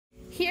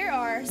Here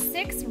are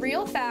 6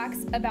 real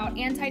facts about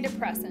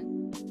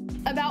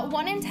antidepressants. About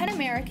 1 in 10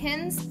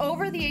 Americans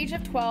over the age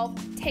of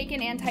 12 take an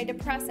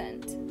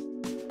antidepressant.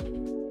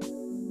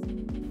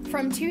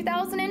 From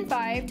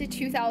 2005 to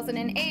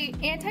 2008,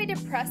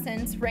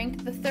 antidepressants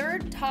ranked the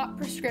 3rd top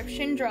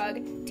prescription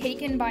drug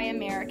taken by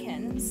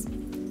Americans.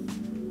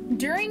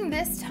 During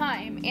this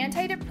time,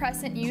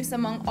 antidepressant use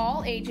among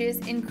all ages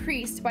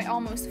increased by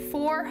almost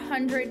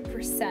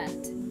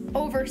 400%.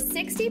 Over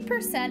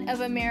 60%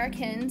 of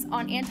Americans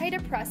on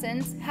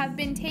antidepressants have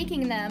been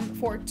taking them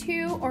for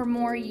 2 or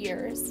more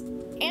years.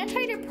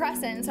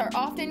 Antidepressants are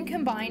often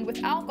combined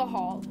with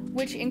alcohol,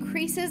 which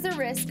increases the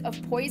risk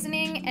of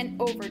poisoning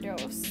and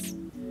overdose.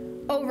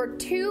 Over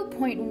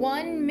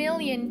 2.1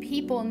 million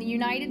people in the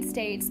United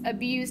States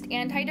abused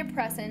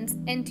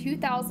antidepressants in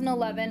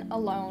 2011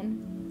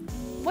 alone.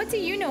 What do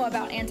you know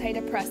about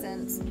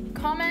antidepressants?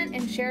 Comment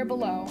and share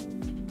below.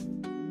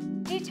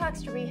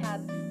 Detox to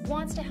Rehab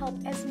wants to help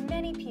as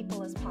many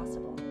people as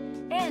possible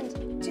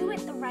and do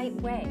it the right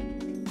way.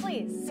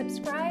 Please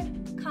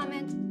subscribe,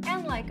 comment,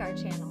 and like our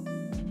channel.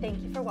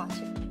 Thank you for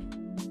watching.